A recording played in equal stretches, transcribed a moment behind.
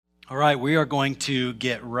All right, we are going to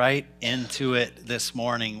get right into it this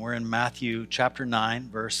morning. We're in Matthew chapter 9,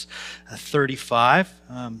 verse 35.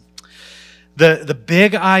 The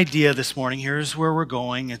big idea this morning, here's where we're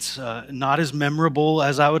going. It's not as memorable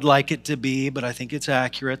as I would like it to be, but I think it's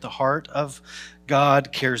accurate. The heart of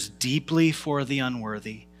God cares deeply for the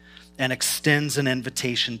unworthy and extends an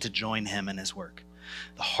invitation to join him in his work.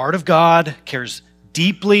 The heart of God cares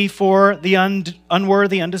deeply for the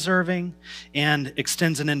unworthy, undeserving, and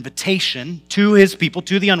extends an invitation to his people,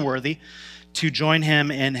 to the unworthy, to join him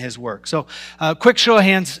in his work. So, quick show of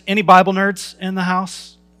hands, any Bible nerds in the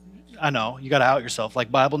house? I know, you got to out yourself, like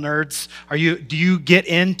Bible nerds. Do you get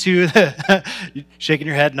into shaking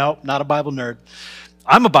your head? No, not a Bible nerd.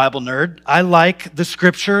 I'm a Bible nerd. I like the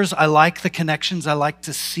scriptures. I like the connections. I like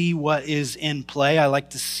to see what is in play. I like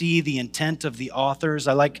to see the intent of the authors.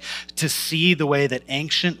 I like to see the way that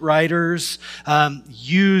ancient writers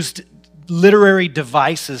used literary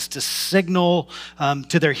devices to signal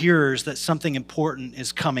to their hearers that something important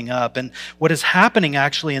is coming up. And what is happening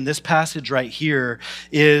actually in this passage right here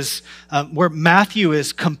is where Matthew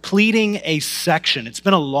is completing a section. It's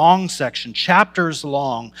been a long section, chapters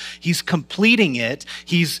long. He's completing it.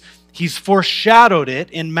 He's foreshadowed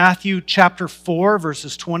it in Matthew chapter 4,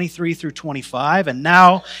 verses 23 through 25. And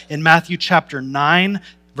now in Matthew chapter 9,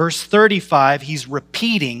 verse 35, he's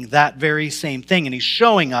repeating that very same thing, and he's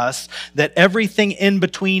showing us that everything in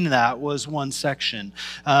between that was one section.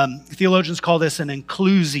 Theologians call this an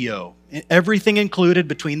inclusio. Everything included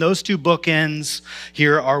between those two bookends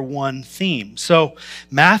here are one theme. So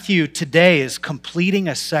Matthew today is completing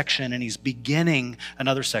a section, and he's beginning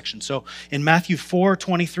another section. So in Matthew 4,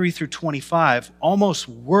 23 through 25, almost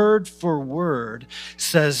word for word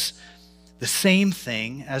says the same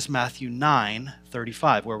thing as Matthew 9,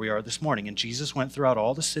 35, where we are this morning. And Jesus went throughout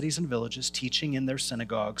all the cities and villages, teaching in their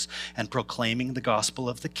synagogues and proclaiming the gospel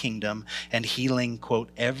of the kingdom and healing, quote,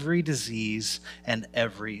 every disease and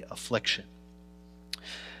every affliction.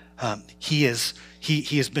 He has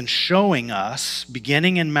been showing us,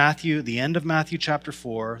 beginning in Matthew, the end of Matthew chapter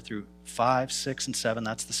 4 through 5, 6, and 7,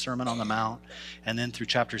 that's the Sermon on the Mount. And then through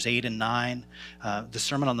chapters 8 and 9, the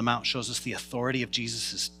Sermon on the Mount shows us the authority of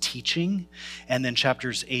Jesus' teaching. And then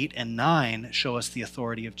chapters 8 and 9 show us the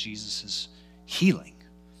authority of Jesus' healing,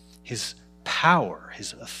 his power,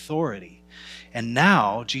 his authority. And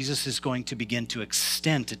now Jesus is going to begin to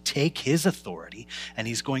extend, to take his authority, and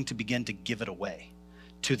he's going to begin to give it away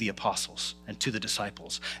to the apostles and to the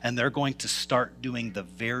disciples. And they're going to start doing the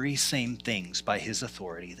very same things by his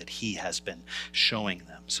authority that he has been showing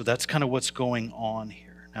them. So that's kind of what's going on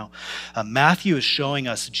here. Now, Matthew is showing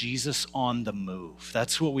us Jesus on the move.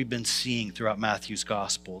 That's what we've been seeing throughout Matthew's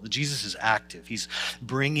gospel. Jesus is active. He's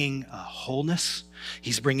bringing wholeness.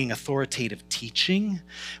 He's bringing authoritative teaching,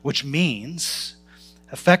 which means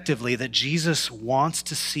effectively that Jesus wants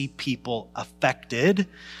to see people affected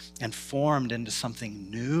and formed into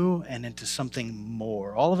something new and into something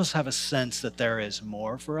more. All of us have a sense that there is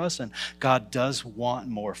more for us, and God does want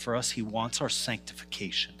more for us. He wants our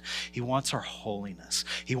sanctification. He wants our holiness.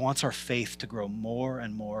 He wants our faith to grow more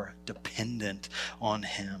and more dependent on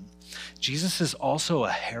him. Jesus is also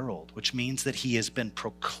a herald, which means that he has been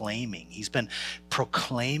proclaiming. He's been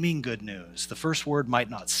proclaiming good news. The first word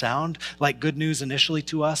might not sound like good news initially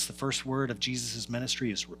to us. The first word of Jesus'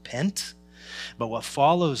 ministry is repent. But what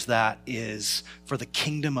follows that is, for the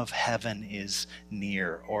kingdom of heaven is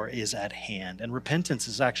near or is at hand. And repentance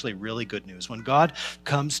is actually really good news. When God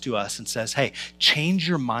comes to us and says, hey, change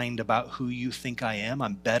your mind about who you think I am.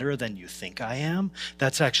 I'm better than you think I am.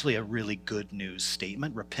 That's actually a really good news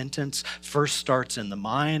statement. Repentance first starts in the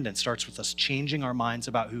mind and starts with us changing our minds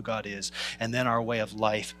about who God is. And then our way of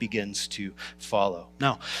life begins to follow.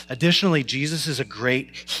 Now, additionally, Jesus is a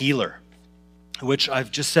great healer, which I've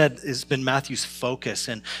just said has been Matthew's focus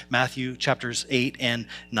in Matthew chapters 8 and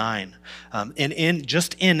 9. And in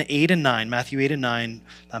 8 and 9, Matthew 8 and 9,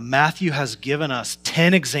 Matthew has given us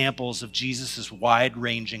 10 examples of Jesus'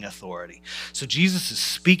 wide-ranging authority. So Jesus is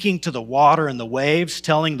speaking to the water and the waves,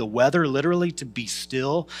 telling the weather literally to be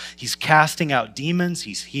still. He's casting out demons.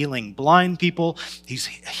 He's healing blind people. He's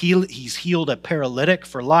healed a paralytic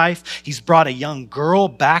for life. He's brought a young girl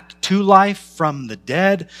back to life from the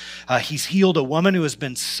dead. He's healed a woman who has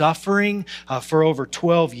been suffering for over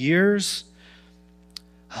 12 years.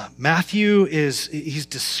 Matthew he's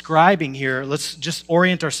describing here, let's just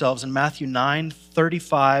orient ourselves in Matthew 9,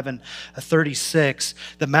 35 and 36,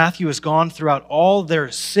 that Matthew has gone throughout all their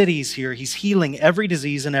cities here. He's healing every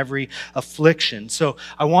disease and every affliction. So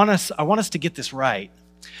I want us to get this right.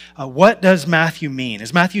 What does Matthew mean?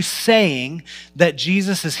 Is Matthew saying that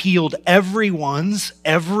Jesus has healed everyone's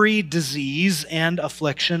every disease and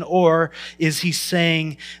affliction? Or is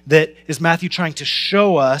is Matthew trying to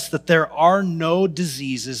show us that there are no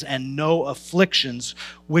diseases and no afflictions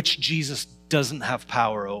which Jesus doesn't have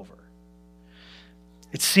power over?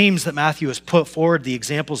 It seems that Matthew has put forward the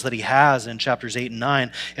examples that he has in chapters 8 and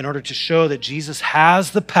 9 in order to show that Jesus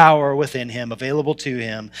has the power within him, available to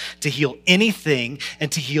him, to heal anything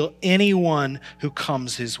and to heal anyone who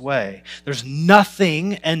comes his way. There's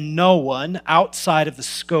nothing and no one outside of the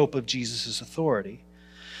scope of Jesus' authority.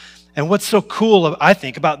 And what's so cool, I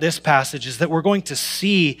think, about this passage is that we're going to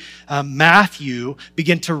see Matthew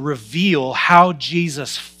begin to reveal how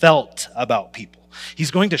Jesus felt about people.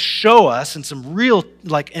 He's going to show us in some real,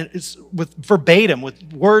 with verbatim,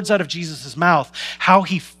 with words out of Jesus' mouth, how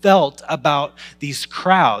he felt about these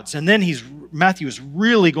crowds. And then Matthew is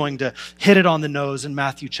really going to hit it on the nose in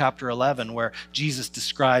Matthew chapter 11, where Jesus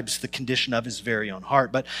describes the condition of his very own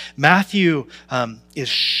heart. But Matthew is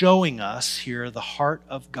showing us here the heart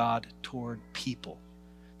of God toward people.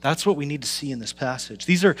 That's what we need to see in this passage.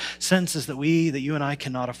 These are sentences that you and I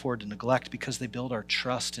cannot afford to neglect because they build our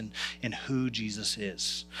trust in who Jesus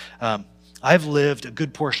is. I've lived a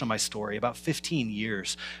good portion of my story, about 15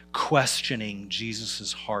 years, questioning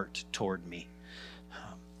Jesus' heart toward me.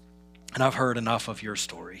 And I've heard enough of your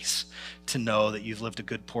stories to know that you've lived a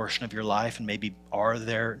good portion of your life and maybe are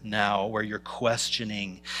there now where you're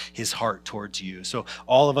questioning his heart towards you. So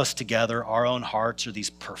all of us together, our own hearts are these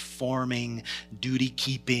performing,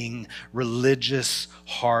 duty-keeping, religious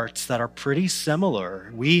hearts that are pretty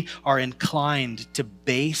similar. We are inclined to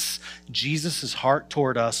base Jesus' heart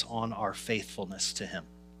toward us on our faithfulness to him.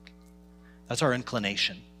 That's our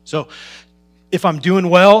inclination. So if I'm doing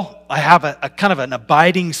well, I have a kind of an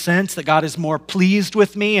abiding sense that God is more pleased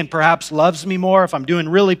with me and perhaps loves me more. If I'm doing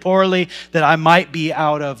really poorly, that I might be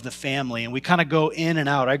out of the family. And we kind of go in and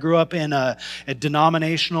out. I grew up in a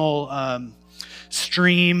denominational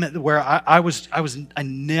stream where I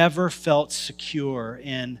never felt secure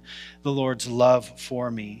in the Lord's love for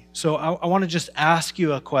me. So I want to just ask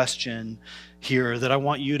you a question here that I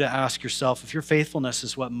want you to ask yourself. If your faithfulness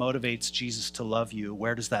is what motivates Jesus to love you,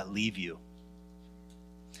 where does that leave you?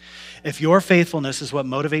 If your faithfulness is what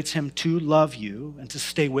motivates him to love you and to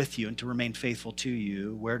stay with you and to remain faithful to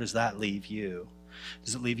you, where does that leave you?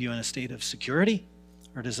 Does it leave you in a state of security,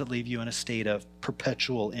 or does it leave you in a state of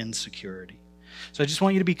perpetual insecurity? So I just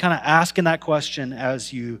want you to be kind of asking that question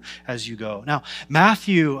as you go. Now,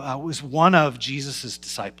 Matthew was one of Jesus'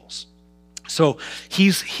 disciples. So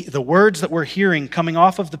the words that we're hearing coming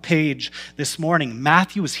off of the page this morning,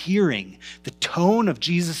 Matthew was hearing the tone of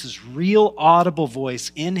Jesus' real audible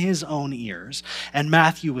voice in his own ears, and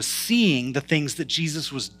Matthew was seeing the things that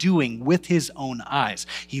Jesus was doing with his own eyes.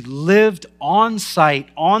 He lived on sight,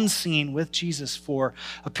 on scene with Jesus for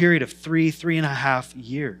a period of 3.5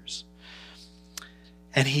 years.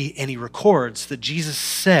 And he records that Jesus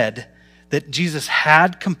said that Jesus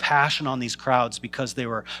had compassion on these crowds because they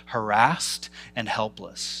were harassed and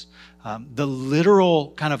helpless. The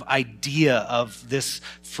literal kind of idea of this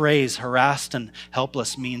phrase, harassed and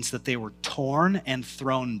helpless, means that they were torn and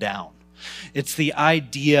thrown down. It's the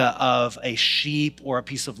idea of a sheep or a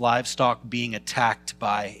piece of livestock being attacked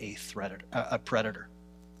by a predator,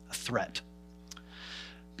 a threat.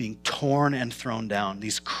 Being torn and thrown down.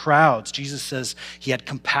 These crowds, Jesus says he had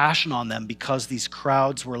compassion on them because these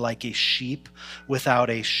crowds were like a sheep without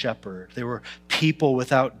a shepherd. They were people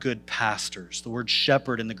without good pastors. The word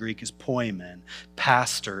shepherd in the Greek is poimen.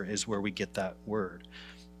 Pastor is where we get that word.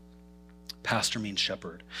 Pastor means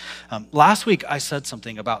shepherd. Last week, I said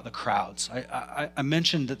something about the crowds. I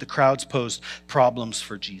mentioned that the crowds posed problems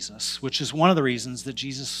for Jesus, which is one of the reasons that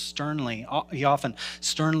Jesus he often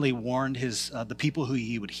sternly warned the people who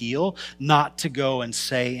he would heal not to go and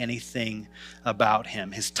say anything about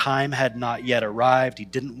him. His time had not yet arrived. He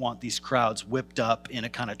didn't want these crowds whipped up in a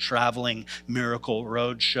kind of traveling miracle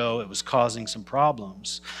road show. It was causing some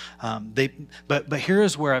problems. But here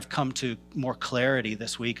is where I've come to more clarity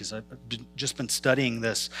this week as I've just been studying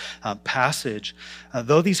this passage.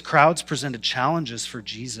 Though these crowds presented challenges for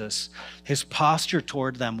Jesus, his posture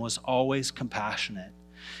toward them was always compassionate.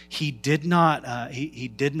 He did not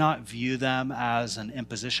view them as an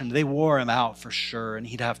imposition. They wore him out for sure, and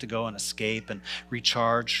he'd have to go and escape and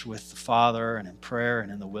recharge with the Father and in prayer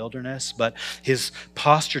and in the wilderness. But his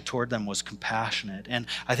posture toward them was compassionate. And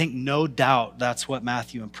I think no doubt that's what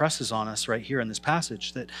Matthew impresses on us right here in this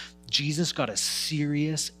passage, that Jesus got a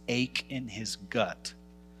serious ache in his gut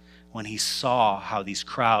when he saw how these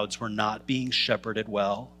crowds were not being shepherded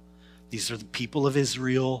well, These are the people of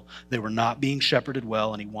Israel. They were not being shepherded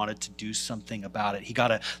well, and he wanted to do something about it. He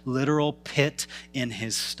got a literal pit in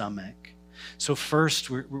his stomach. So first,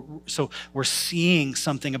 we're seeing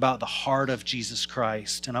something about the heart of Jesus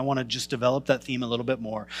Christ, and I want to just develop that theme a little bit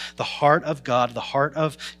more. The heart of God, the heart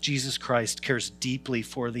of Jesus Christ cares deeply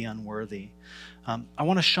for the unworthy. I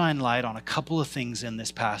want to shine light on a couple of things in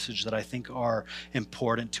this passage that I think are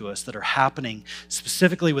important to us, that are happening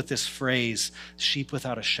specifically with this phrase, sheep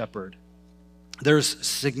without a shepherd.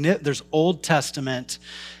 There's Old Testament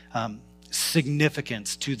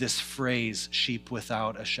significance to this phrase, sheep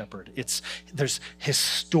without a shepherd. There's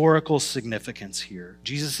historical significance here.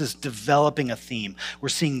 Jesus is developing a theme. We're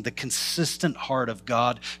seeing the consistent heart of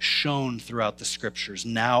God shown throughout the scriptures,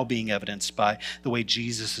 now being evidenced by the way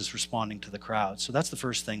Jesus is responding to the crowd. So that's the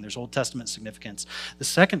first thing. There's Old Testament significance. The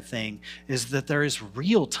second thing is that there is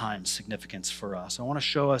real-time significance for us. I want to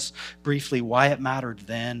show us briefly why it mattered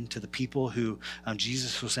then to the people who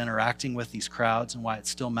Jesus was interacting with, these crowds, and why it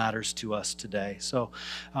still matters to us today. So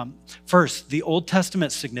first, the Old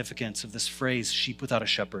Testament significance of this phrase, sheep without a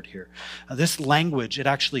shepherd here. This language, it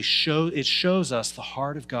actually shows us the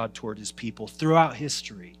heart of God toward his people throughout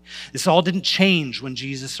history. This all didn't change when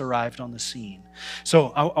Jesus arrived on the scene. So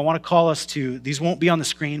I want to call us to, these won't be on the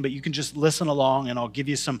screen, but you can just listen along and I'll give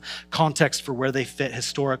you some context for where they fit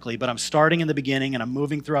historically. But I'm starting in the beginning and I'm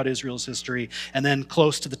moving throughout Israel's history and then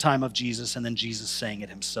close to the time of Jesus and then Jesus saying it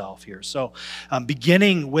himself here. So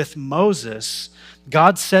beginning with Moses,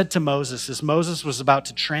 God said to Moses, as Moses was about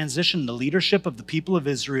to transition the leadership of the people of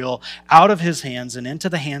Israel out of his hands and into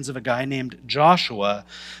the hands of a guy named Joshua,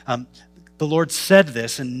 the Lord said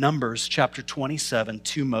this in Numbers chapter 27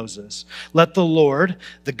 to Moses. Let the Lord,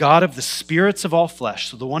 the God of the spirits of all flesh,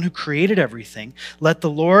 so the one who created everything, let the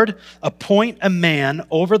Lord appoint a man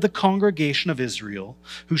over the congregation of Israel,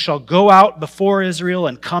 who shall go out before Israel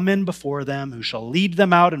and come in before them, who shall lead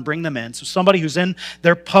them out and bring them in. So somebody who's in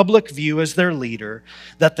their public view as their leader,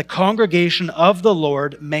 that the congregation of the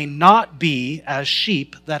Lord may not be as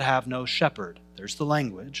sheep that have no shepherd. There's the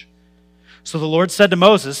language. So the Lord said to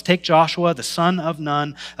Moses, take Joshua, the son of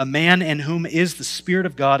Nun, a man in whom is the Spirit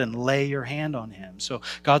of God, and lay your hand on him. So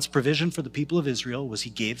God's provision for the people of Israel was he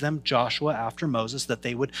gave them Joshua after Moses, that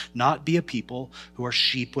they would not be a people who are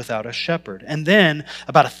sheep without a shepherd. And then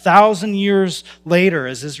about 1,000 years later,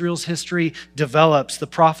 as Israel's history develops, the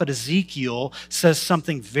prophet Ezekiel says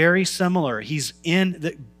something very similar.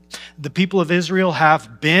 The people of Israel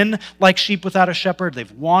have been like sheep without a shepherd.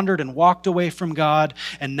 They've wandered and walked away from God.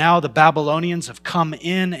 And now the Babylonians have come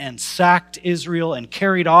in and sacked Israel and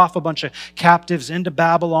carried off a bunch of captives into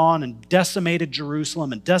Babylon and decimated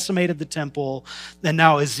Jerusalem and decimated the temple. And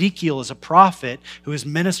now Ezekiel is a prophet who is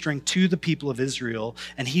ministering to the people of Israel.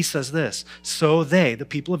 And he says this, so they, the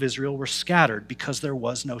people of Israel, were scattered because there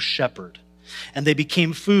was no shepherd. And they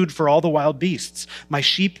became food for all the wild beasts. My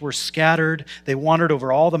sheep were scattered. They wandered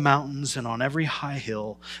over all the mountains and on every high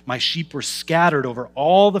hill. My sheep were scattered over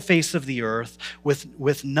all the face of the earth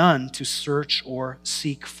with none to search or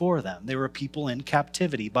seek for them. They were a people in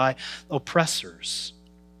captivity by oppressors.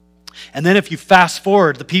 And then if you fast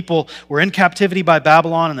forward, the people were in captivity by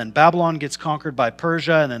Babylon, and then Babylon gets conquered by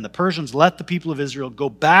Persia, and then the Persians let the people of Israel go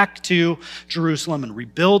back to Jerusalem and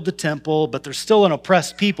rebuild the temple, but they're still an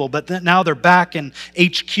oppressed people, but now they're back in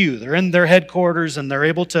HQ. They're in their headquarters, and they're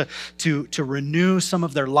able to renew some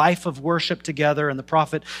of their life of worship together. And the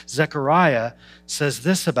prophet Zechariah says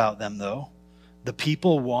this about them, though. The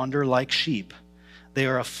people wander like sheep. They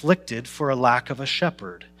are afflicted for a lack of a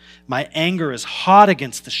shepherd. My anger is hot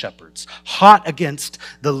against the shepherds, hot against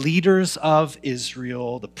the leaders of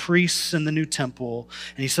Israel, the priests in the new temple.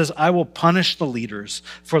 And he says, I will punish the leaders,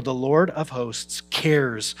 for the Lord of hosts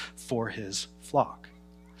cares for his flock.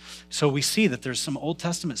 So we see that there's some Old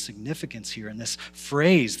Testament significance here in this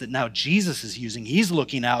phrase that now Jesus is using. He's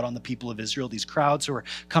looking out on the people of Israel, these crowds who are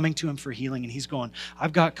coming to him for healing, and he's going,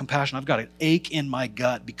 I've got compassion. I've got an ache in my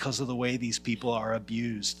gut because of the way these people are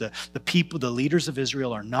abused. The people, the leaders of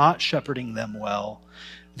Israel are not shepherding them well.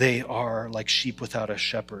 They are like sheep without a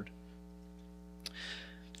shepherd.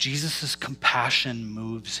 Jesus' compassion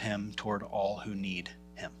moves him toward all who need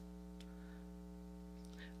him.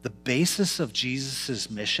 The basis of Jesus'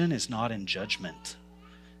 mission is not in judgment.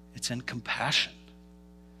 It's in compassion.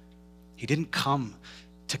 He didn't come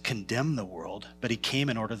to condemn the world, but he came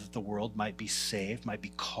in order that the world might be saved, might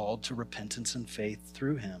be called to repentance and faith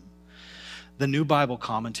through him. The New Bible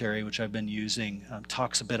Commentary, which I've been using,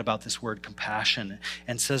 talks a bit about this word compassion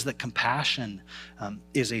and says that compassion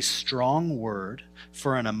is a strong word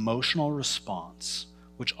for an emotional response,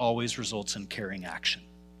 which always results in caring action.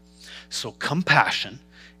 So compassion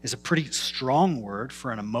is a pretty strong word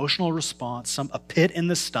for an emotional response, a pit in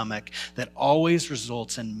the stomach that always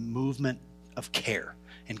results in movement of care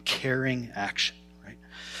and caring action.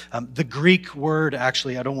 The Greek word,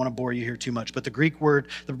 actually, I don't want to bore you here too much, but the Greek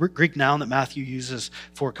noun that Matthew uses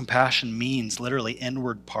for compassion means literally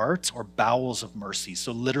inward parts or bowels of mercy.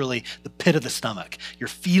 So literally the pit of the stomach. You're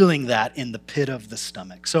feeling that in the pit of the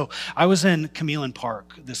stomach. So I was in Camillin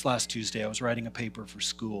Park this last Tuesday. I was writing a paper for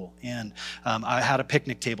school, and I had a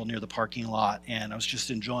picnic table near the parking lot, and I was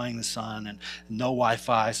just enjoying the sun and no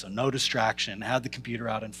Wi-Fi, so no distraction. I had the computer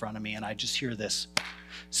out in front of me, and I just hear this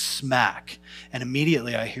smack, and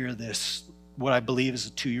immediately I hear this, what I believe is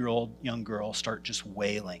a 2-year-old young girl, start just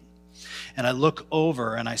wailing. And I look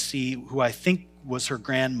over and I see who I think was her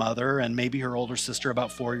grandmother and maybe her older sister,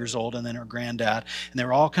 about 4 years old, and then her granddad. And they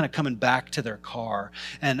were all kind of coming back to their car.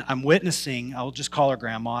 And I'm witnessing, I'll just call her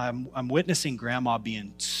grandma, I'm witnessing grandma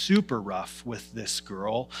being super rough with this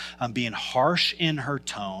girl, being harsh in her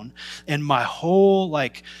tone. And my whole,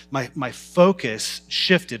 my focus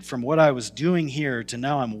shifted from what I was doing here to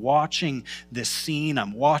now I'm watching this scene,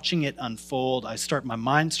 I'm watching it unfold. My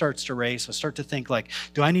mind starts to race. I start to think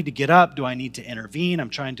do I need to get up? Do I need to intervene? I'm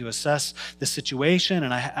trying to assess the situation.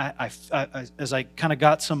 And I as I kind of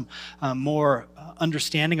got some more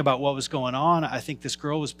understanding about what was going on, I think this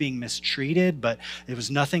girl was being mistreated, but it was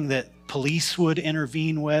nothing that police would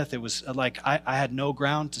intervene with. It was I had no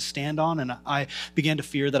ground to stand on, and I began to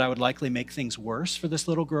fear that I would likely make things worse for this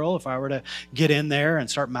little girl if I were to get in there and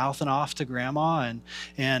start mouthing off to grandma.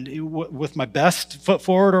 With my best foot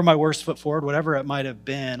forward or my worst foot forward, whatever it might have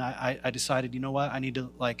been, I decided, you know what, I need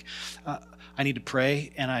to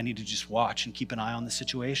pray, and I need to just watch and keep an eye on the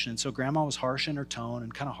situation. And so grandma was harsh in her tone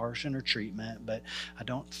and kind of harsh in her treatment, but I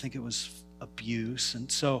don't think it was abuse.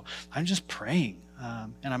 And so I'm just praying,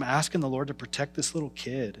 and I'm asking the Lord to protect this little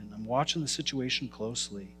kid, and I'm watching the situation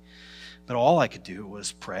closely. But all I could do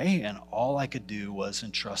was pray, and all I could do was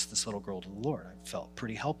entrust this little girl to the Lord. I felt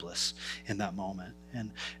pretty helpless in that moment.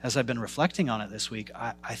 And as I've been reflecting on it this week,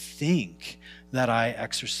 I think that I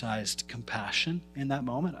exercised compassion in that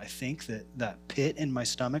moment. I think that pit in my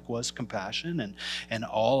stomach was compassion, and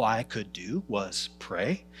all I could do was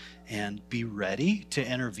pray and be ready to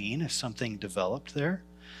intervene if something developed there.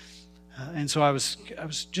 And so I was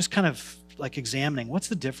just kind of examining what's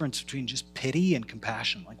the difference between just pity and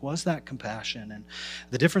compassion. Was that compassion? And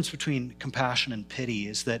the difference between compassion and pity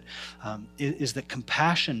is that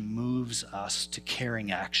compassion moves us to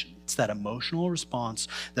caring action. It's that emotional response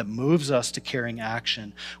that moves us to caring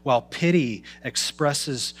action, while pity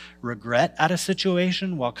expresses regret at a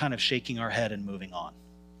situation while kind of shaking our head and moving on.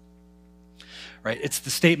 Right? It's the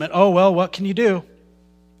statement, oh, well, what can you do?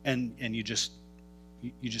 And you just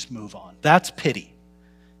move on. That's pity.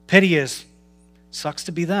 Pity is, sucks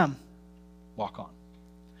to be them, walk on.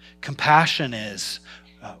 Compassion is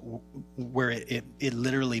where it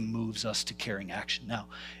literally moves us to caring action. Now,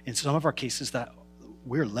 in some of our cases, that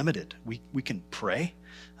we're limited. We can pray,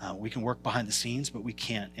 we can work behind the scenes, but we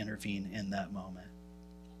can't intervene in that moment.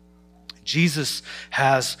 Jesus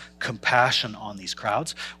has compassion on these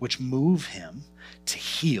crowds, which move him to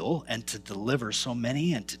heal and to deliver so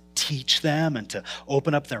many and to teach them and to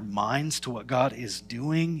open up their minds to what God is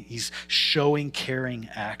doing. He's showing caring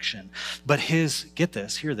action. But hear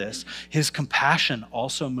this, his compassion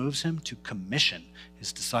also moves him to commission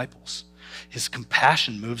his disciples. His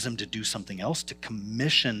compassion moves him to do something else, to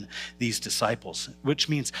commission these disciples, which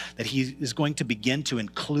means that he is going to begin to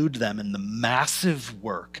include them in the massive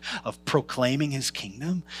work of proclaiming his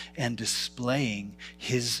kingdom and displaying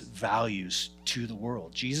his values to the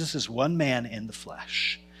world. Jesus is one man in the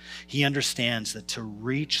flesh. He understands that to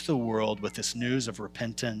reach the world with this news of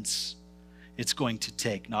repentance, it's going to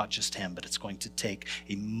take not just him, but it's going to take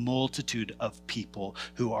a multitude of people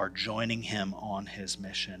who are joining him on his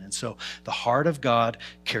mission. And so the heart of God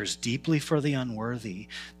cares deeply for the unworthy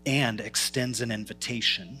and extends an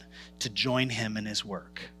invitation to join him in his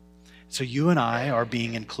work. So you and I are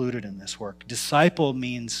being included in this work. Disciple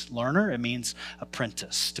means learner. It means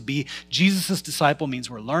apprentice. To be Jesus' disciple means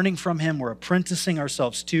we're learning from him. We're apprenticing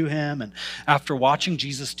ourselves to him. And after watching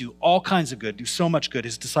Jesus do all kinds of good, do so much good,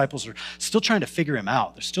 his disciples are still trying to figure him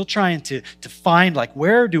out. They're still trying to find,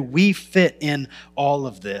 where do we fit in all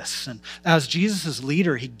of this? And as Jesus'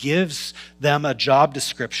 leader, he gives them a job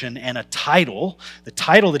description and a title. The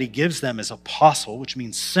title that he gives them is apostle, which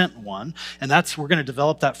means sent one. And we're going to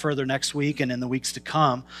develop that further next week and in the weeks to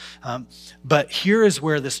come. But here is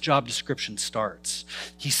where this job description starts.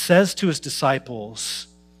 He says to his disciples,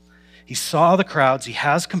 He saw the crowds. He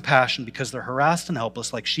has compassion because they're harassed and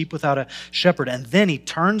helpless, like sheep without a shepherd. And then he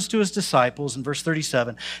turns to his disciples in verse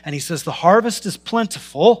 37, and he says, the harvest is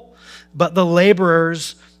plentiful, but the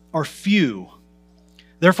laborers are few.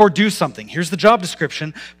 Therefore, do something. Here's the job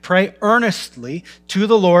description. Pray earnestly to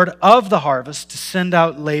the Lord of the harvest to send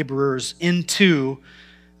out laborers into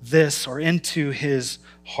his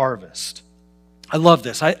harvest. I love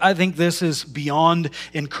this. I think this is beyond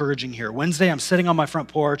encouraging here. Wednesday, I'm sitting on my front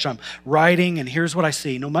porch, I'm writing, and here's what I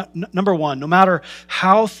see. Number one, no matter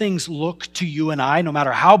how things look to you and I, no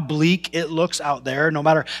matter how bleak it looks out there, no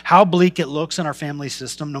matter how bleak it looks in our family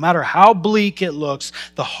system, no matter how bleak it looks,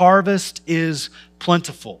 the harvest is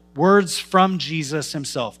plentiful. Words from Jesus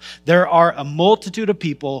himself. There are a multitude of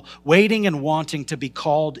people waiting and wanting to be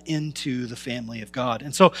called into the family of God.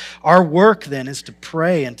 And so our work then is to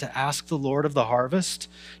pray and to ask the Lord of the harvest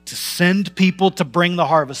to send people to bring the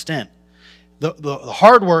harvest in. The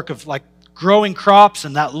hard work of like growing crops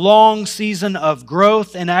and that long season of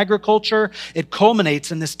growth in agriculture, it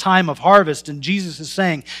culminates in this time of harvest. And Jesus is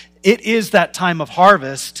saying, it is that time of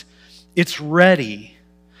harvest. It's ready.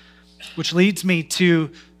 Which leads me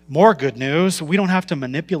to more good news. We don't have to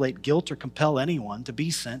manipulate, guilt, or compel anyone to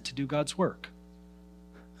be sent to do God's work.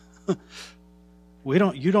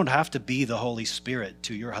 You don't have to be the Holy Spirit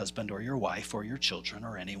to your husband or your wife or your children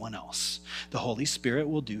or anyone else. The Holy Spirit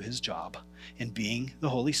will do his job in being the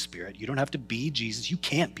Holy Spirit. You don't have to be Jesus. You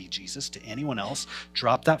can't be Jesus to anyone else.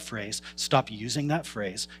 Drop that phrase. Stop using that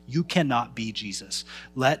phrase. You cannot be Jesus.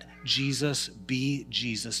 Let Jesus be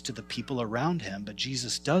Jesus to the people around him. But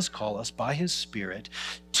Jesus does call us by his Spirit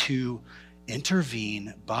to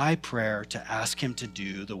intervene by prayer to ask him to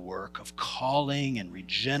do the work of calling and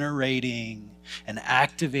regenerating and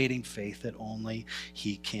activating faith that only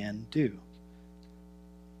he can do.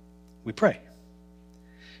 We pray.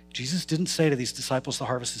 Jesus didn't say to these disciples, the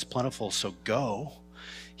harvest is plentiful, so go.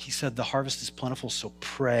 He said the harvest is plentiful, so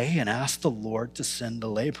pray and ask the Lord to send the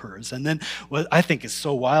laborers. And then what I think is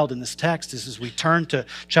so wild in this text is as we turn to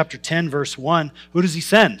chapter 10, verse 1, who does he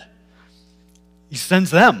send? He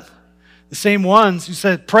sends them. The same ones who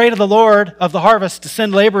said, pray to the Lord of the harvest to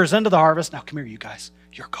send laborers into the harvest. Now come here, you guys.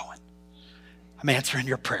 You're going. I'm answering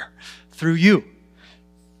your prayer through you.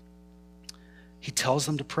 He tells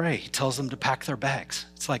them to pray. He tells them to pack their bags.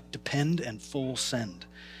 It's like depend and full send.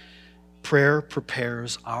 Prayer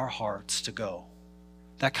prepares our hearts to go.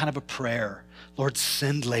 That kind of a prayer, Lord,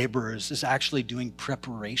 send laborers, is actually doing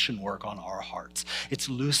preparation work on our hearts. It's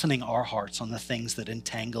loosening our hearts on the things that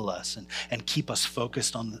entangle us and keep us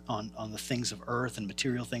focused on the things of earth and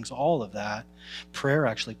material things, all of that. Prayer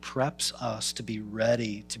actually preps us to be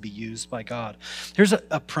ready to be used by God. Here's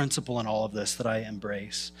a principle in all of this that I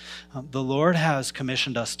embrace. The Lord has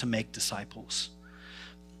commissioned us to make disciples.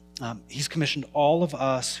 He's commissioned all of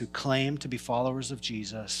us who claim to be followers of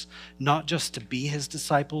Jesus, not just to be his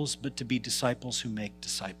disciples, but to be disciples who make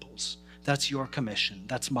disciples. That's your commission.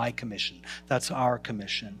 That's my commission. That's our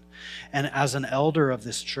commission. And as an elder of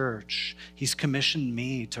this church, he's commissioned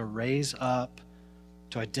me to raise up,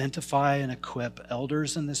 to identify and equip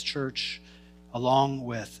elders in this church, along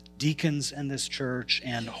with deacons in this church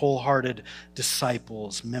and wholehearted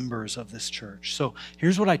disciples, members of this church. So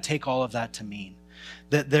here's what I take all of that to mean.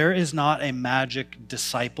 That there is not a magic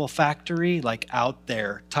disciple factory like out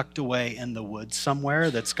there tucked away in the woods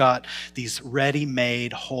somewhere that's got these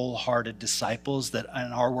ready-made wholehearted disciples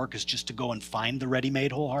and our work is just to go and find the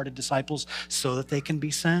ready-made wholehearted disciples so that they can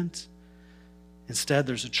be sent. Instead,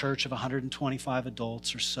 there's a church of 125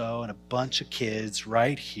 adults or so and a bunch of kids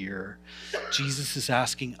right here. Jesus is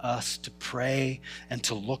asking us to pray and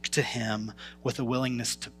to look to him with a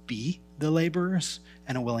willingness to be the laborers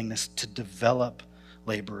and a willingness to develop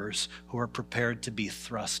laborers who are prepared to be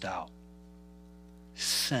thrust out,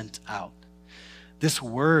 sent out. This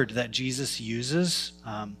word that Jesus uses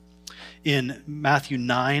in Matthew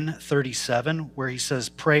 9:37, where he says,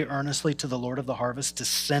 pray earnestly to the Lord of the harvest to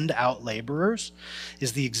send out laborers,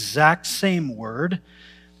 is the exact same word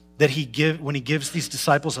that when he gives these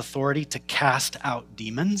disciples authority to cast out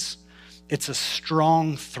demons. It's a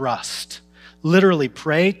strong thrust. Literally,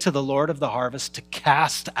 pray to the Lord of the harvest to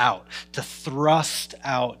cast out, to thrust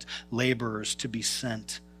out laborers to be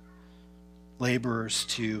sent, laborers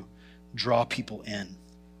to draw people in.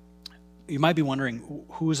 You might be wondering,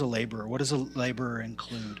 who is a laborer? What does a laborer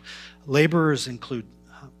include? Laborers include,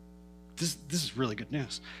 this is really good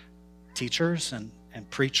news, teachers and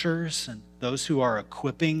preachers and those who are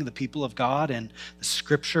equipping the people of God in the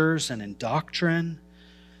scriptures and in doctrine.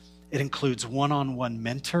 It includes one-on-one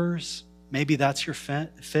mentors, Maybe that's your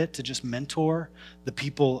fit to just mentor the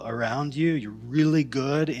people around you. You're really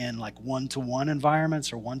good in like one-to-one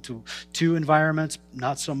environments or one-to-two environments,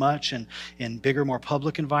 not so much in bigger, more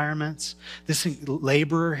public environments. This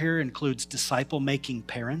laborer here includes disciple-making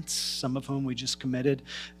parents, some of whom we just committed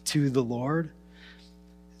to the Lord.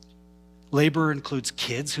 Laborer includes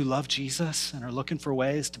kids who love Jesus and are looking for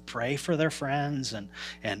ways to pray for their friends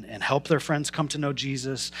and help their friends come to know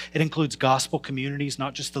Jesus. It includes gospel communities,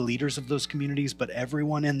 not just the leaders of those communities, but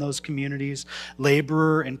everyone in those communities.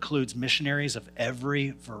 Laborer includes missionaries of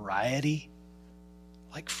every variety,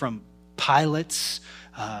 like from pilots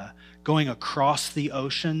going across the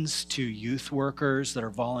oceans to youth workers that are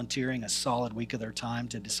volunteering a solid week of their time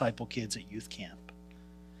to disciple kids at youth camp.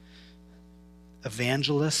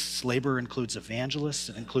 Evangelists, labor includes evangelists,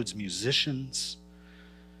 it includes musicians,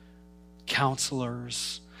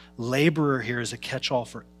 counselors. Laborer here is a catch-all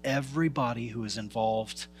for everybody who is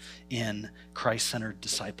involved in Christ-centered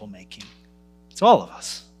disciple making. It's all of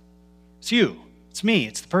us. It's you. It's me.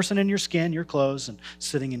 It's the person in your skin, your clothes, and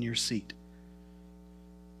sitting in your seat.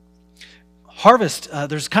 Harvest,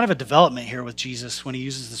 there's kind of a development here with Jesus when he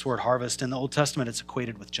uses this word harvest. In the Old Testament, it's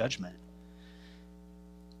equated with judgment.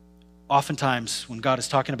 Oftentimes, when God is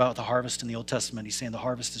talking about the harvest in the Old Testament, he's saying the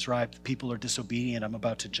harvest is ripe, the people are disobedient, I'm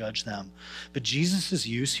about to judge them. But Jesus'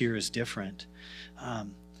 use here is different.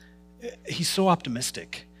 He's so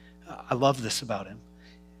optimistic. I love this about him.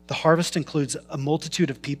 The harvest includes a multitude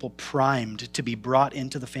of people primed to be brought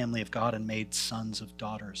into the family of God and made sons of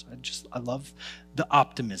daughters. I love the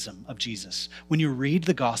optimism of Jesus. When you read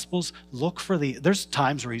the Gospels, there's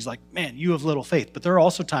times where he's like, man, you have little faith. But there are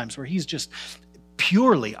also times where he's just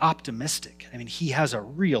purely optimistic. I mean, he has a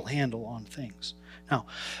real handle on things. Now,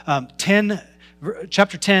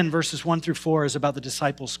 chapter 10, verses 1 through 4 is about the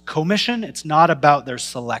disciples' commission. It's not about their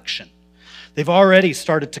selection. They've already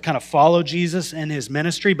started to kind of follow Jesus in his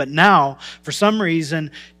ministry, but now, for some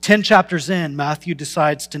reason, 10 chapters in, Matthew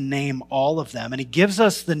decides to name all of them. And he gives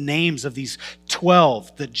us the names of these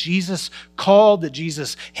 12 that Jesus called, that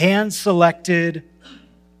Jesus hand-selected.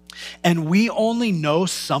 And we only know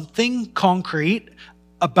something concrete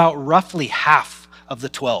about roughly half of the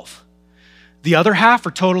 12. The other half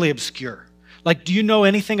are totally obscure. Like, do you know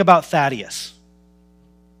anything about Thaddeus?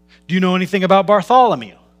 Do you know anything about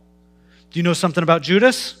Bartholomew? Do you know something about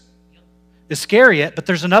Judas Iscariot? But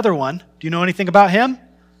there's another one. Do you know anything about him?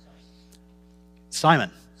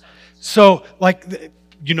 Simon. So,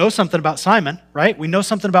 you know something about Simon, right? We know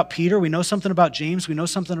something about Peter. We know something about James. We know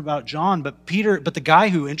something about John. But the guy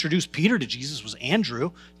who introduced Peter to Jesus was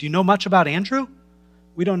Andrew. Do you know much about Andrew?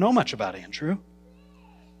 We don't know much about Andrew.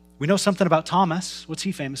 We know something about Thomas. What's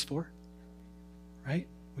he famous for? Right?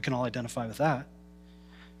 We can all identify with that.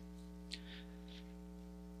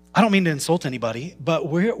 I don't mean to insult anybody, but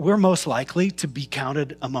we're most likely to be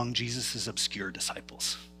counted among Jesus' obscure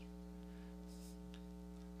disciples.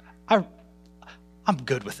 I'm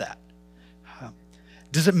good with that.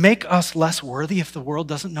 Does it make us less worthy if the world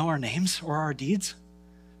doesn't know our names or our deeds?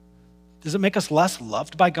 Does it make us less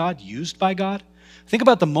loved by God, used by God? Think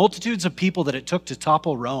about the multitudes of people that it took to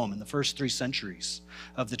topple Rome in the first 3 centuries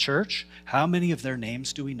of the church. How many of their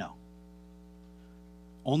names do we know?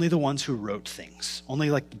 Only the ones who wrote things.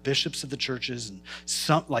 Only like the bishops of the churches and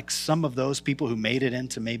some of those people who made it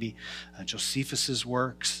into maybe Josephus's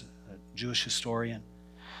works, a Jewish historian.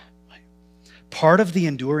 Part of the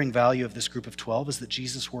enduring value of this group of 12 is that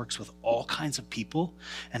Jesus works with all kinds of people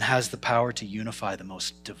and has the power to unify the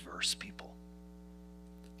most diverse people.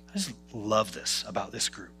 I just love this about this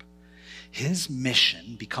group. His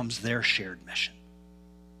mission becomes their shared mission.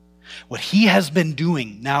 What he has been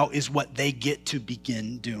doing now is what they get to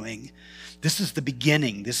begin doing. This is the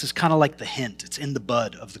beginning. This is kind of like the hint. It's in the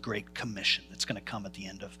bud of the Great Commission that's going to come at the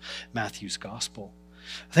end of Matthew's gospel.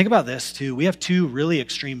 Think about this too. We have 2 really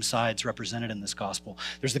extreme sides represented in this gospel.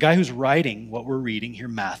 There's the guy who's writing what we're reading here,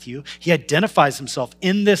 Matthew. He identifies himself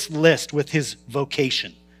in this list with his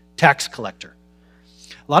vocation, tax collector.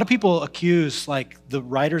 A lot of people accuse the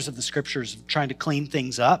writers of the scriptures of trying to clean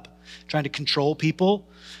things up, trying to control people.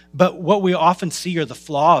 But what we often see are the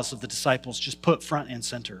flaws of the disciples just put front and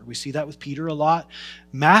center. We see that with Peter a lot.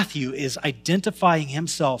 Matthew is identifying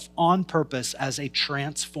himself on purpose as a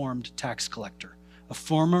transformed tax collector, a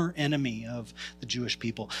former enemy of the Jewish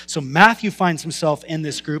people. So Matthew finds himself in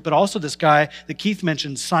this group, but also this guy that Keith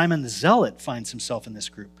mentioned, Simon the Zealot, finds himself in this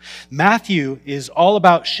group. Matthew is all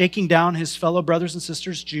about shaking down his fellow brothers and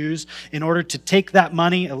sisters, Jews, in order to take that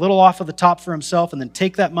money a little off of the top for himself and then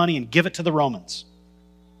take that money and give it to the Romans.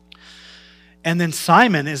 And then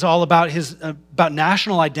Simon is all about about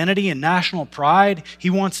national identity and national pride.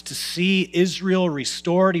 He wants to see Israel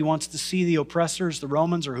restored. He wants to see the oppressors, the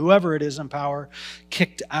Romans or whoever it is in power,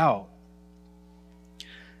 kicked out.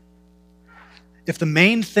 If the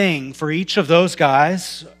main thing for each of those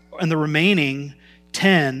guys and the remaining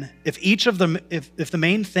 10, if the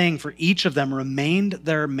main thing for each of them remained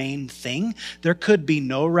their main thing, there could be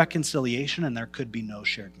no reconciliation and there could be no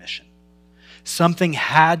shared mission. Something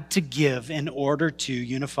had to give in order to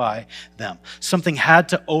unify them. Something had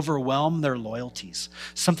to overwhelm their loyalties.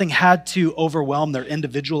 Something had to overwhelm their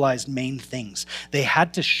individualized main things. They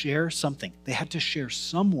had to share something. They had to share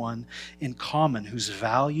someone in common whose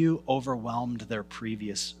value overwhelmed their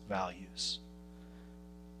previous values.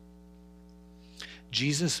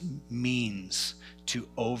 Jesus means to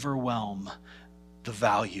overwhelm the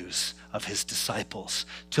values of his disciples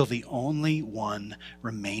till the only one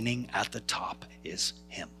remaining at the top is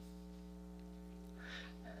him.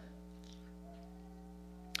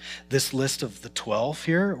 This list of the 12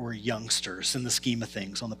 here were youngsters in the scheme of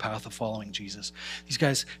things on the path of following Jesus. These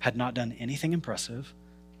guys had not done anything impressive.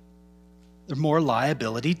 They're more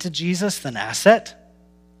liability to Jesus than asset.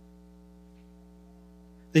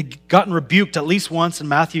 They'd gotten rebuked at least once in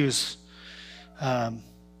Matthew's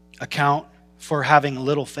account for having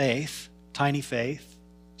little faith, tiny faith,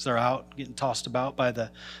 as they're out getting tossed about by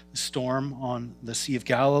the storm on the Sea of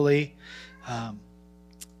Galilee.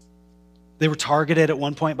 They were targeted at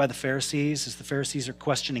one point by the Pharisees as the Pharisees are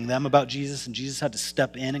questioning them about Jesus, and Jesus had to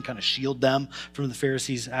step in and kind of shield them from the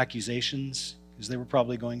Pharisees' accusations because they were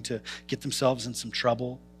probably going to get themselves in some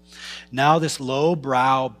trouble. Now this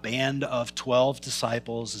lowbrow band of 12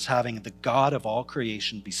 disciples is having the God of all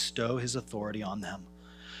creation bestow his authority on them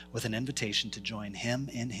with an invitation to join him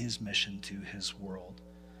in his mission to his world.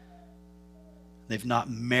 They've not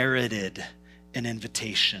merited an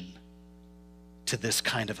invitation to this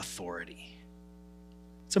kind of authority.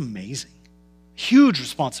 It's amazing. Huge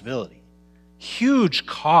responsibility, huge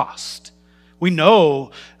cost. We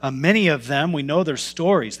know many of them, we know their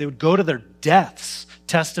stories. They would go to their deaths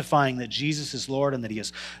testifying that Jesus is Lord and that he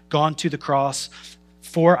has gone to the cross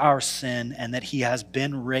for our sin and that he has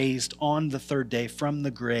been raised on the third day from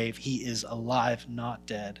the grave. He is alive, not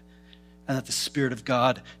dead, and that the Spirit of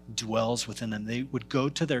God dwells within them. They would go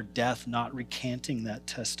to their death not recanting that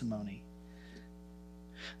testimony.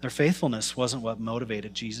 Their faithfulness wasn't what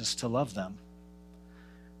motivated Jesus to love them,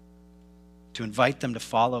 to invite them to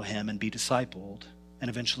follow him and be discipled and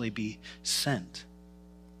eventually be sent.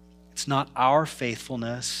 It's not our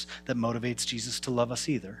faithfulness that motivates Jesus to love us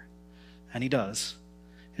either, and he does.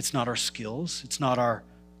 It's not our skills. It's not our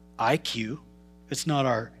IQ. It's not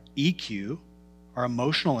our EQ, our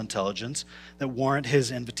emotional intelligence that warrant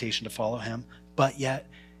his invitation to follow him. But yet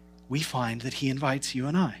we find that he invites you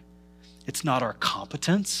and I. It's not our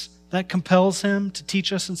competence that compels him to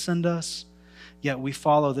teach us and send us. Yet we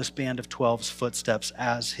follow this band of 12's footsteps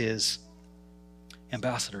as his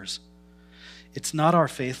ambassadors. It's not our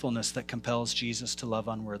faithfulness that compels Jesus to love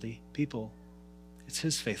unworthy people. It's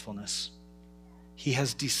his faithfulness. He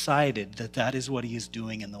has decided that that is what he is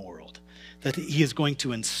doing in the world, that he is going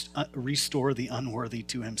to restore the unworthy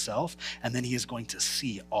to himself, and then he is going to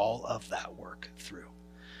see all of that work through.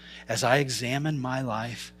 As I examine my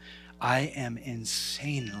life, I am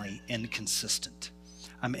insanely inconsistent.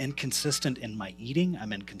 I'm inconsistent in my eating.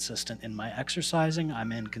 I'm inconsistent in my exercising.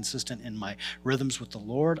 I'm inconsistent in my rhythms with the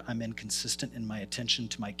Lord. I'm inconsistent in my attention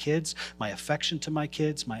to my kids, my affection to my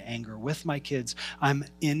kids, my anger with my kids. I'm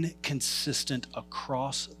inconsistent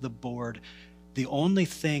across the board. The only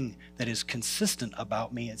thing that is consistent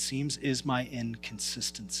about me, it seems, is my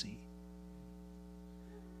inconsistency.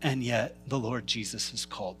 And yet, the Lord Jesus has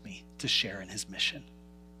called me to share in his mission.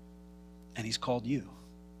 And he's called you.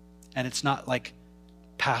 And it's not like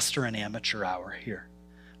pastor and amateur hour here.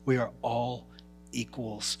 We are all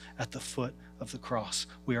equals at the foot of the cross.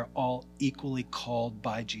 We are all equally called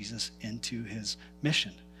by Jesus into his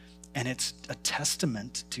mission. And it's a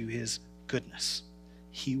testament to his goodness.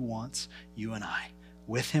 He wants you and I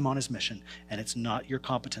with him on his mission. And it's not your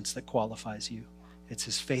competence that qualifies you. It's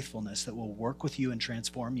his faithfulness that will work with you and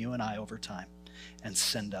transform you and I over time and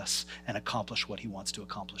send us and accomplish what he wants to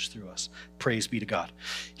accomplish through us. Praise be to God.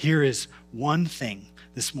 Here is one thing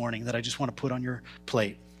this morning that I just want to put on your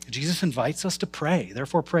plate. Jesus invites us to pray.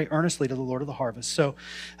 Therefore, pray earnestly to the Lord of the harvest. So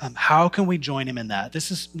how can we join him in that?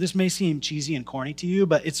 This may seem cheesy and corny to you,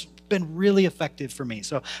 but it's been really effective for me.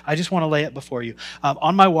 So I just want to lay it before you.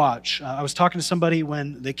 On my watch, I was talking to somebody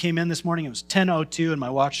when they came in this morning. It was 10:02 and my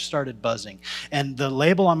watch started buzzing. And the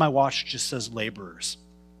label on my watch just says laborers.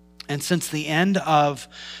 And since the end of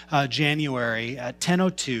January at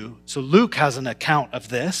 10:02, so Luke has an account of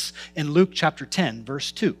this in Luke chapter 10,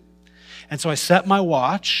 verse 2. And so I set my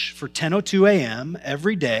watch for 10:02 a.m.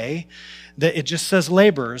 every day. That it just says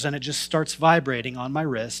laborers, and it just starts vibrating on my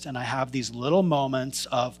wrist. And I have these little moments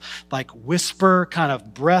of like whisper, kind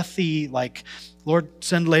of breathy, like, Lord,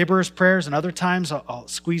 send laborers prayers. And other times I'll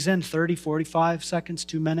squeeze in 30, 45 seconds,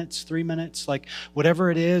 2 minutes, 3 minutes, like whatever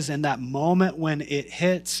it is. In that moment when it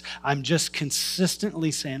hits, I'm just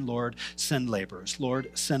consistently saying, Lord, send laborers. Lord,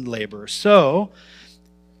 send laborers. So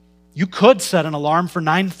you could set an alarm for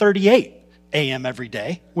 9:38 a.m. every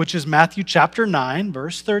day, which is Matthew chapter 9,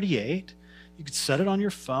 verse 38. You could set it on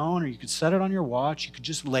your phone, or you could set it on your watch. You could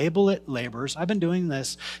just label it laborers. I've been doing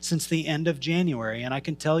this since the end of January, and I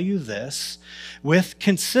can tell you this, with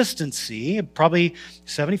consistency, probably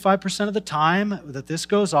 75% of the time that this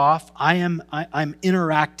goes off, I'm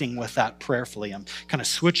interacting with that prayerfully. I'm kind of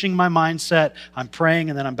switching my mindset. I'm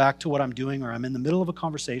praying, and then I'm back to what I'm doing, or I'm in the middle of a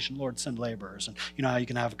conversation. Lord, send laborers. And you know how you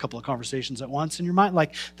can have a couple of conversations at once in your mind?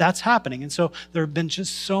 Like, that's happening. And so there have been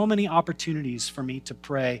just so many opportunities for me to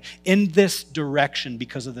pray in this direction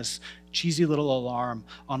because of this cheesy little alarm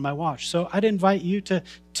on my watch. So I'd invite you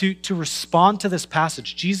to respond to this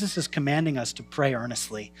passage. Jesus is commanding us to pray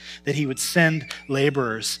earnestly that he would send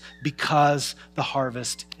laborers because the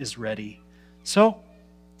harvest is ready. So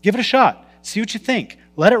give it a shot. See what you think.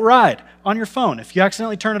 Let it ride on your phone. If you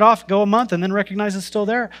accidentally turn it off, go a month and then recognize it's still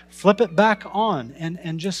there, flip it back on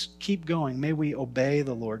and just keep going. May we obey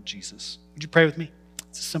the Lord Jesus. Would you pray with me?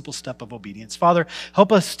 It's a simple step of obedience. Father,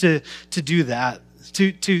 help us to do that,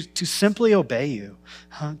 to simply obey you,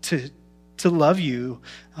 to love you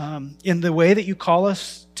in the way that you call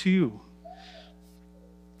us to.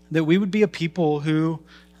 That we would be a people who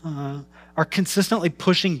are consistently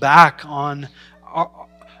pushing back on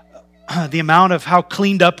the amount of how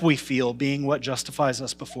cleaned up we feel being what justifies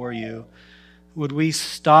us before you. Would we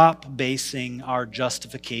stop basing our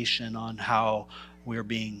justification on how we're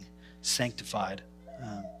being sanctified?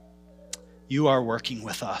 You are working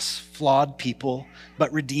with us, flawed people,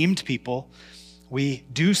 but redeemed people. We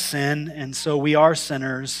do sin, and so we are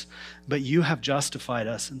sinners, but you have justified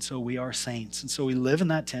us, and so we are saints. And so we live in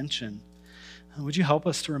that tension. Would you help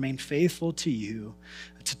us to remain faithful to you,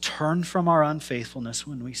 to turn from our unfaithfulness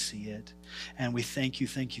when we see it? And we thank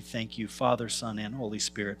you, Father, Son, and Holy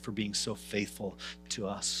Spirit, for being so faithful to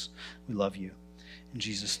us. We love you. In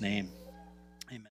Jesus' name.